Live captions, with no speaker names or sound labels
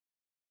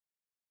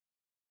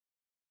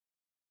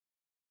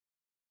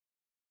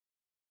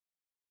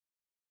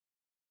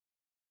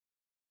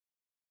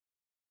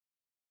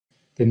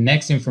The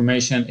next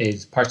information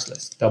is parts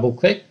list. Double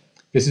click.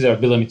 This is our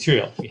bill of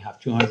material. We have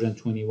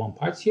 221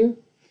 parts here.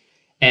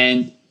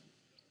 And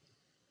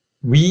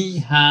we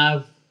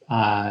have,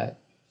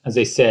 as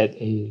I said,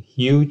 a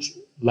huge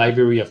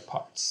library of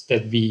parts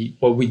that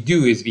what we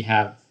do is we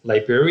have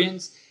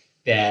librarians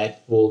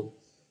that will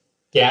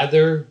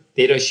gather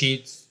data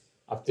sheets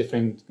of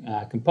different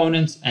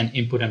components and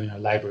input them in our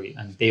library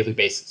on a daily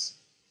basis.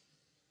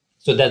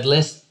 So that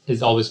list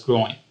is always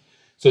growing.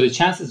 So the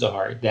chances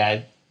are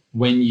that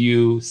when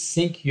you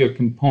sync your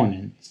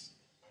components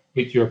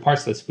with your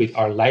parts list with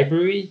our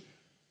library,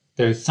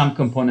 there's some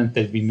component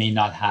that we may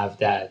not have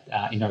that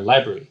in our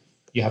library.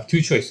 You have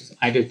two choices,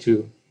 either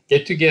to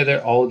get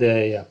together all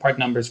the part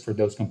numbers for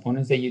those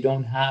components that you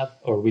don't have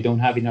or we don't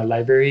have in our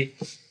library,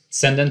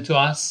 send them to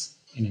us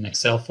in an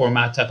Excel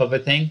format type of a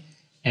thing,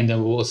 and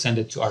then we'll send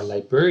it to our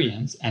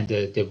librarians and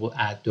they will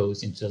add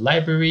those into the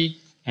library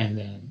and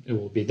then it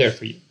will be there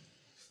for you.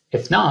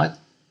 If not,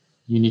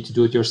 you need to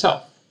do it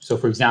yourself. So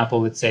for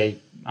example, let's say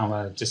I'm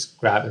gonna just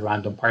grab a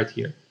random part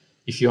here.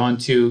 If you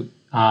want to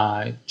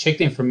check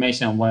the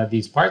information on one of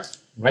these parts,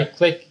 right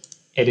click,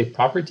 edit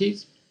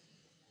properties.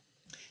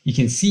 You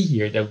can see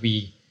here that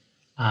we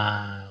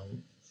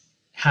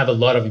have a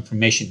lot of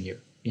information here.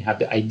 We have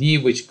the ID,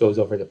 which goes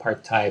over the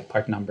part type,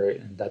 part number,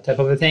 and that type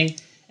of a thing.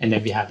 And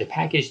then we have the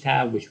package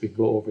tab, which we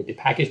go over the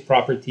package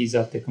properties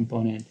of the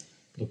component.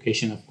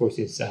 Location, of course,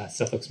 is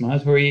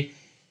self-explanatory.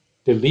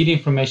 The lead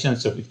information,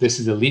 so if this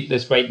is a lead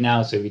list right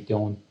now, so we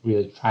don't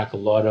really track a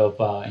lot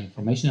of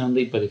information on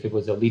lead, but if it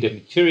was a lead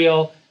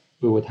material,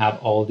 we would have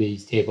all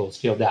these tables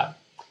filled out.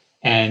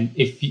 And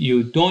if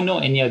you don't know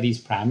any of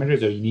these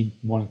parameters or you need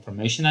more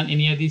information on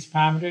any of these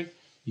parameters,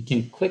 you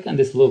can click on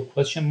this little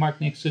question mark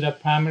next to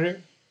that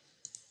parameter,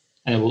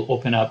 and it will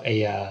open up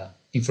a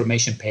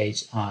information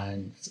page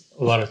on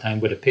a lot of time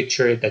with a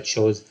picture that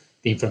shows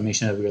the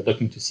information that we're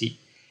looking to see.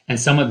 And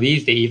some of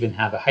these, they even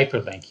have a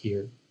hyperlink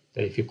here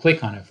that if you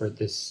click on it for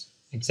this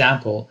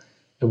example,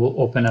 it will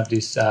open up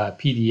this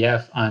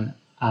PDF on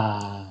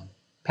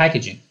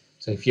packaging.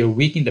 So if you're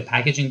weak in the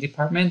packaging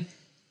department,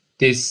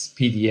 this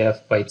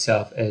PDF by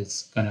itself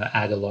is going to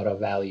add a lot of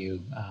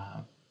value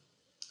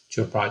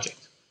to your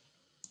project.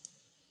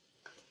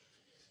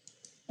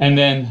 And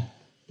then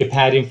the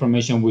pad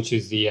information, which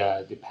is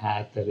the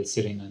pad that is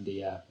sitting on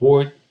the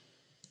board,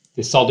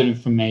 the solder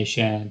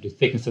information, the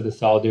thickness of the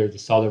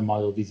solder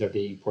model, these are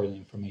the important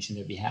information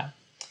that we have.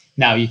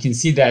 Now you can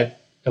see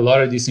that a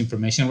lot of this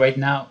information right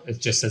now is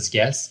just as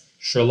guess.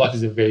 Sherlock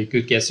is a very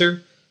good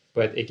guesser,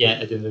 but again,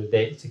 at the end of the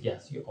day, it's a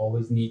guess. You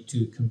always need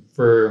to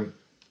confirm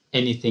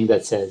anything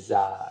that says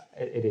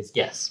it is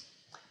guess.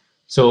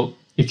 So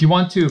if you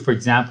want to, for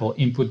example,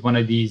 input one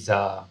of these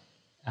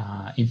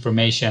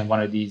information,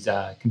 one of these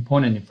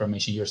component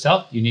information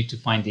yourself, you need to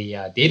find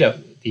the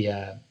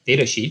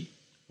data sheet,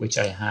 which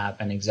I have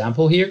an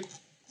example here.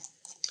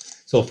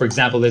 So for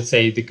example, let's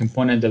say the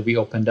component that we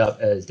opened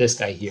up is this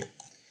guy here.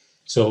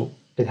 So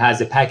it has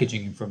the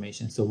packaging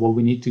information. So what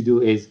we need to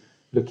do is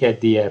look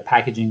at the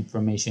packaging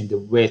information, the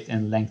width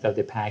and length of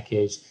the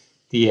package,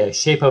 the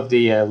shape of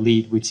the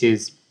lead, which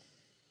is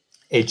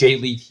a J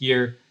lead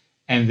here,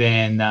 and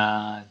then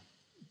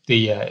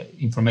the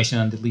information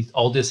on the lead.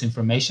 All this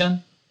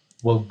information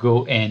will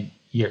go in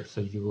here.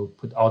 So you will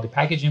put all the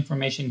package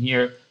information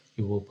here.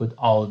 You will put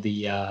all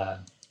the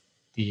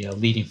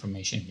lead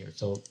information here.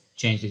 So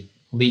change the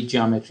lead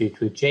geometry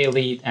to a J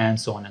lead and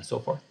so on and so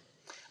forth.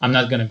 I'm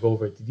not going to go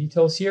over the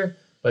details here,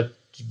 but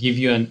to give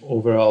you an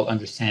overall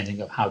understanding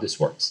of how this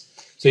works.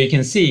 So you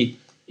can see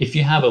if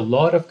you have a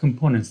lot of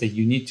components that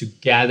you need to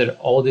gather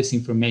all this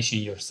information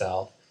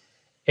yourself,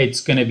 it's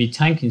going to be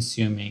time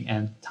consuming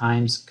and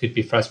times could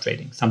be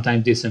frustrating.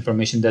 Sometimes this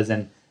information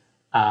doesn't,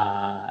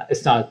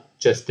 it's not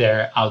just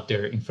out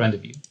there in front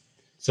of you.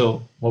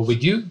 So what we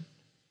do,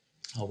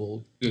 I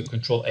will do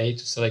Control A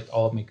to select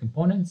all of my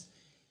components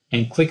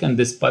and click on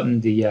this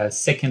button, the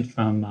second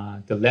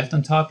from the left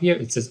on top here.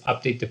 It says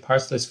update the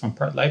parts list from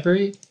part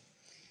library.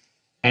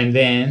 And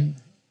then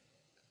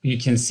you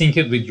can sync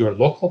it with your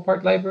local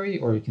part library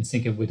or you can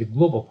sync it with the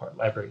global part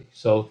library.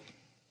 So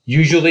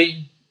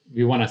usually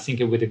we want to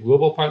sync it with the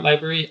global part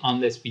library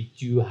unless we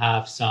do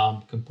have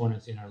some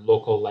components in our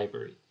local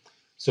library.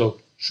 So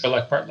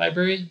Sherlock part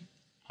library,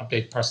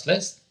 update parts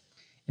list.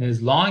 And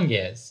as long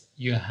as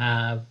you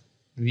have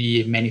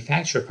the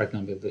manufacturer part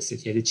number listed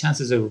here, the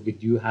chances are we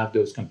do have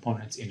those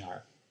components in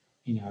our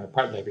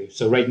part library.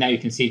 So right now you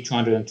can see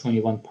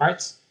 221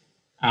 parts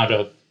out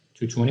of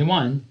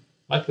 221,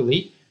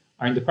 luckily,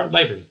 are in the part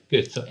library.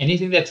 Good. So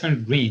anything that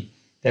turned green,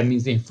 that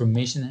means the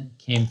information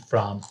came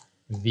from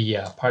the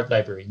part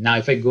library. Now,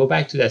 if I go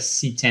back to that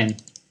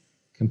C10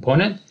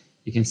 component,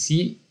 you can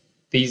see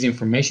these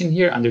information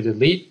here under the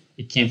lead.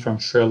 It came from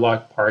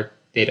Sherlock part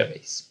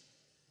database.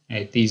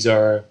 Right? These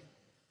are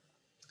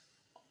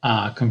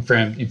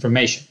confirmed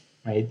information,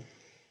 right?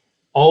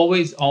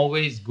 Always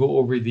go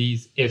over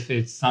these. If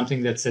it's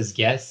something that says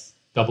guess,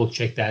 double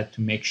check that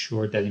to make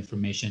sure that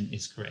information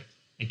is correct.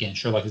 Again,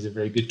 Sherlock is a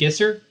very good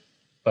guesser,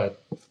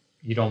 but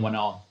you don't want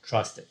to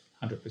trust it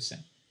 100%.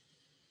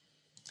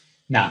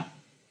 Now,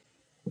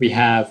 we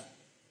have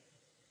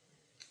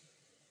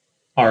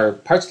our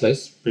parts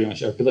list, pretty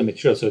much our bill of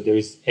materials. So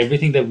there's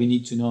everything that we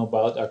need to know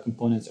about our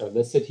components are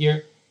listed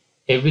here.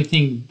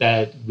 Everything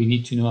that we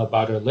need to know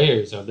about our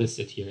layers are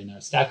listed here in our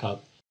stack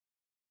hub.